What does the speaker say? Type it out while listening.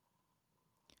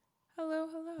Hello,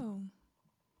 hello.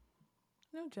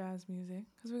 No jazz music,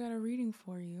 because we got a reading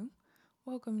for you.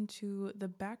 Welcome to the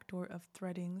back door of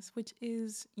Threadings, which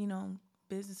is,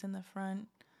 business in the front,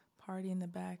 party in the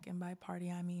back. And by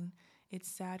party, I mean it's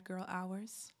sad girl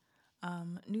hours.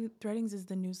 New Threadings is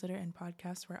the newsletter and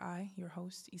podcast where I, your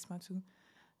host, Ismatu,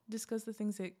 discuss the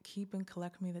things that keep and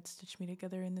collect me, that stitch me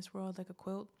together in this world like a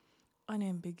quilt.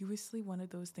 Unambiguously, one of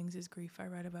those things is grief. I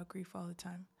write about grief all the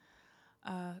time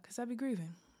because I be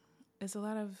grieving. It's a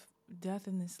lot of death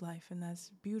in this life, and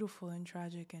that's beautiful and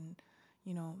tragic, and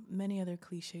many other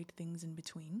cliched things in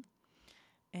between.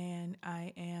 And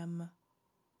I am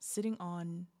sitting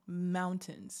on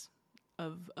mountains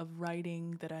of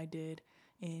writing that I did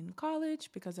in college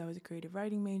because I was a creative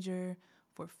writing major,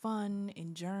 for fun,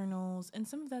 in journals, and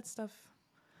some of that stuff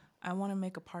I want to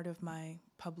make a part of my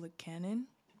public canon,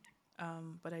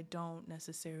 but I don't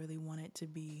necessarily want it to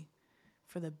be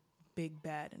for the big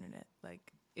bad internet.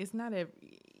 Like it's not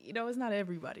it's not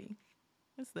everybody.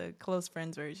 It's the close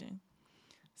friends version.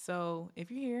 So if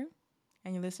you're here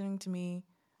and you're listening to me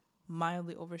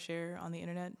mildly overshare on the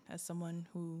internet as someone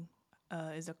who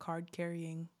is a card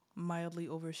carrying mildly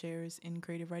overshares in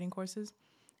creative writing courses,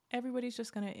 everybody's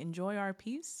just gonna enjoy our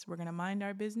piece. We're gonna mind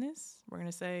our business. We're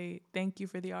gonna say thank you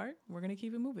for the art. We're gonna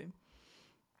keep it moving.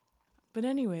 But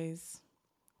anyways,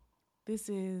 this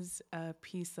is a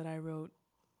piece that I wrote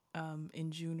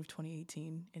in June of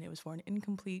 2018, and it was for an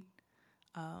incomplete.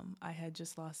 I had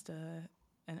just lost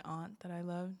an aunt that I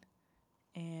loved,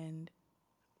 and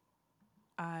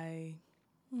I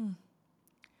was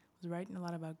writing a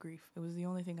lot about grief. It was the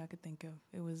only thing I could think of.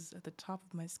 It was at the top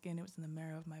of my skin. It was in the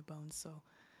marrow of my bones. So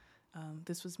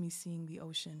this was me seeing the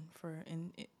ocean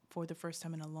for the first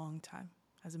time in a long time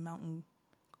as a mountain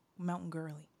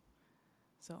girly.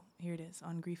 So here it is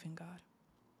on Grief and God.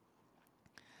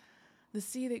 The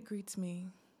sea that greets me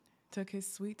took his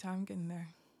sweet time getting there.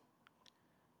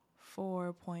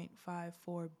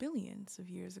 4.54 billions of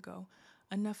years ago,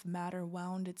 enough matter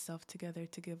wound itself together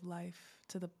to give life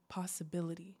to the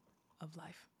possibility of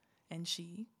life. And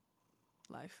she,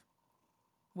 life,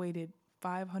 waited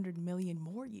 500 million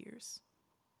more years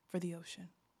for the ocean.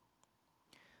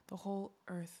 The whole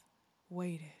earth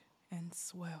waited and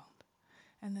swelled.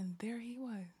 And then there he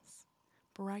was,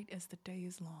 bright as the day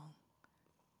is long.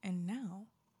 And now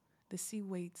the sea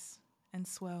waits and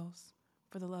swells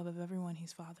for the love of everyone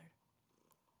he's fathered.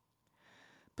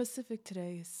 Pacific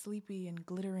today is sleepy and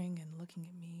glittering and looking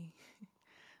at me.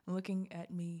 Looking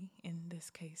at me, in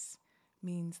this case,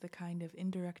 means the kind of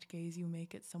indirect gaze you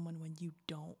make at someone when you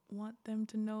don't want them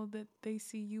to know that they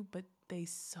see you, but they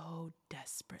so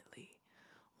desperately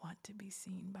want to be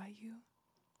seen by you.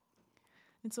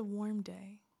 It's a warm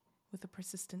day with a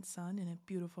persistent sun and a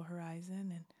beautiful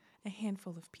horizon and a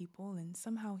handful of people, and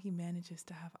somehow he manages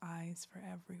to have eyes for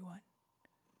everyone.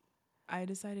 I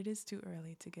decided it's too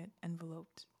early to get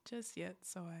enveloped just yet,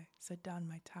 so I set down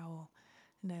my towel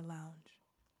and I lounge.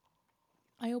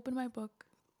 I open my book.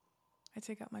 I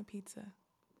take out my pizza.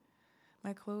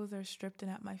 My clothes are stripped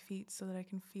and at my feet so that I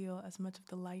can feel as much of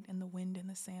the light and the wind and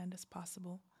the sand as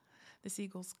possible. The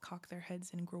seagulls cock their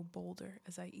heads and grow bolder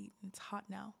as I eat. It's hot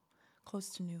now, close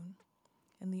to noon,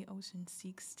 and the ocean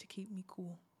seeks to keep me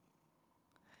cool.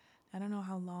 I don't know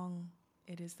how long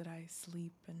it is that I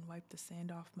sleep and wipe the sand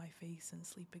off my face and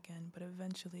sleep again, but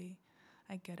eventually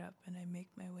I get up and I make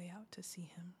my way out to see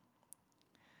him.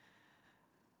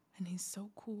 And he's so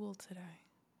cool today.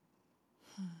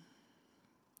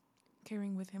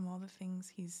 Carrying with him all the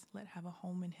things he's let have a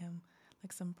home in him,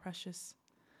 like something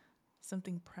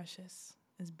precious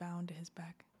is bound to his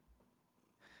back.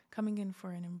 Coming in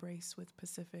for an embrace with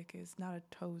Pacific is not a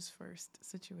toes first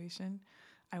situation.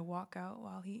 I walk out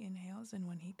while he inhales, and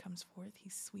when he comes forth, he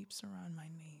sweeps around my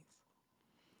knees.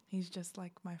 He's just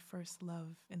like my first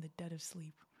love in the dead of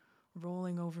sleep,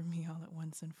 rolling over me all at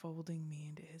once and folding me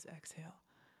into his exhale.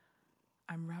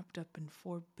 I'm wrapped up in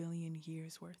 4 billion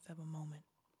years worth of a moment.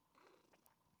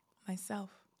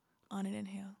 Myself, on an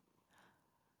inhale.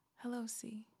 Hello,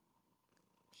 sea.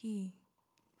 He,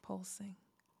 pulsing.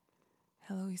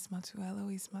 Hello, Ismatu, hello,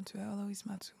 Ismatu, hello,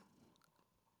 Ismatu.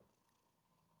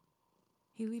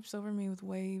 He leaps over me with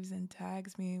waves and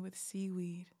tags me with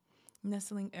seaweed,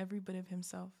 nestling every bit of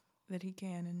himself that he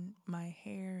can in my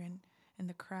hair and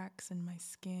the cracks in my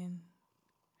skin.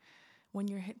 When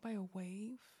you're hit by a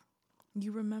wave,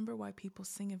 you remember why people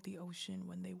sing of the ocean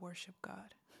when they worship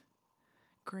God.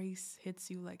 Grace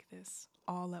hits you like this,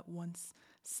 all at once,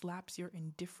 slaps your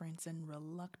indifference and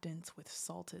reluctance with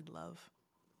salted love,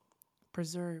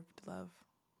 preserved love.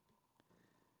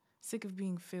 Sick of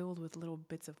being filled with little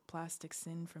bits of plastic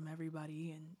sin from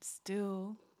everybody and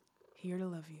still here to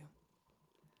love you.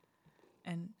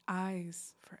 and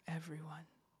eyes for everyone,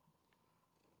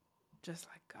 just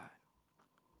like God.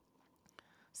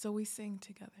 So we sing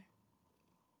together.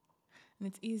 And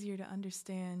it's easier to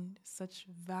understand such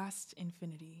vast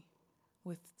infinity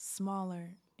with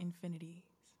smaller infinities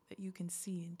that you can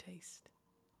see and taste.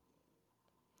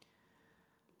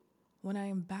 When I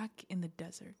am back in the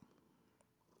desert,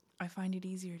 I find it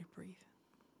easier to breathe.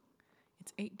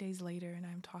 It's 8 days later, and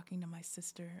I'm talking to my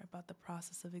sister about the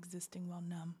process of existing while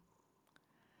numb.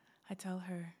 I tell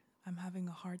her I'm having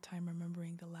a hard time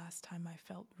remembering the last time I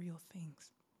felt real things.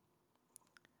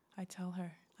 I tell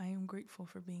her I am grateful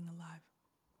for being alive.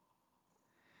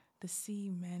 The sea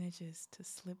manages to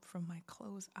slip from my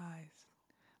closed eyes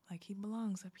like he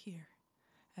belongs up here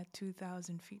at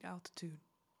 2,000 feet altitude.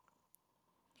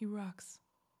 He rocks,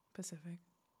 Pacific,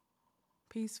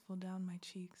 peaceful down my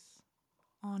cheeks,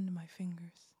 onto my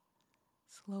fingers,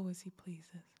 slow as he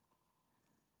pleases.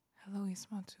 Hello,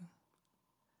 Ismatu.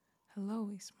 Hello,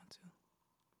 Ismatu.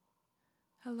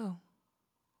 Hello,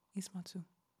 Ismatu.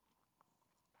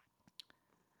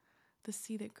 The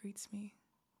sea that greets me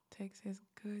takes his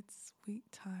good,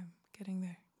 sweet time getting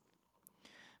there.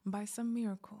 By some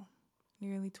miracle,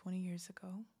 nearly 20 years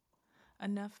ago,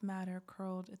 enough matter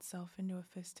curled itself into a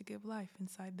fist to give life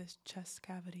inside this chest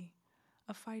cavity,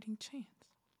 a fighting chance.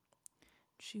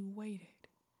 She waited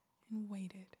and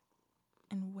waited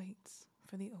and waits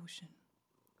for the ocean.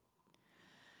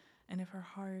 And if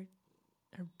her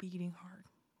beating heart,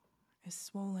 is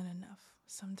swollen enough,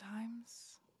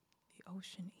 sometimes the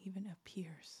ocean even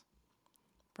appears,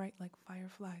 bright like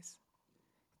fireflies,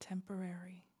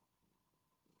 temporary,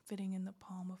 fitting in the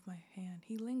palm of my hand.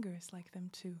 He lingers like them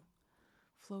too,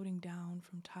 floating down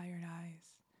from tired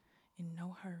eyes, in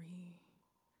no hurry,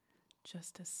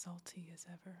 just as salty as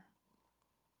ever.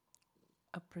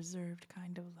 A preserved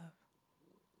kind of love.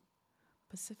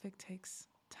 Pacific takes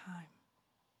time.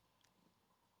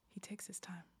 He takes his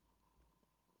time.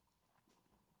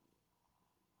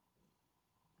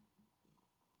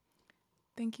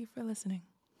 Thank you for listening.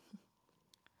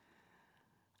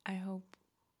 I hope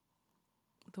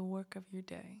the work of your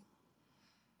day,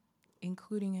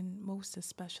 including and most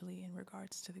especially in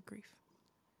regards to the grief,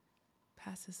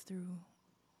 passes through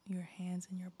your hands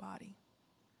and your body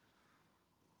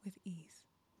with ease.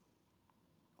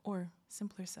 Or,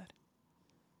 simpler said,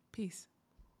 peace.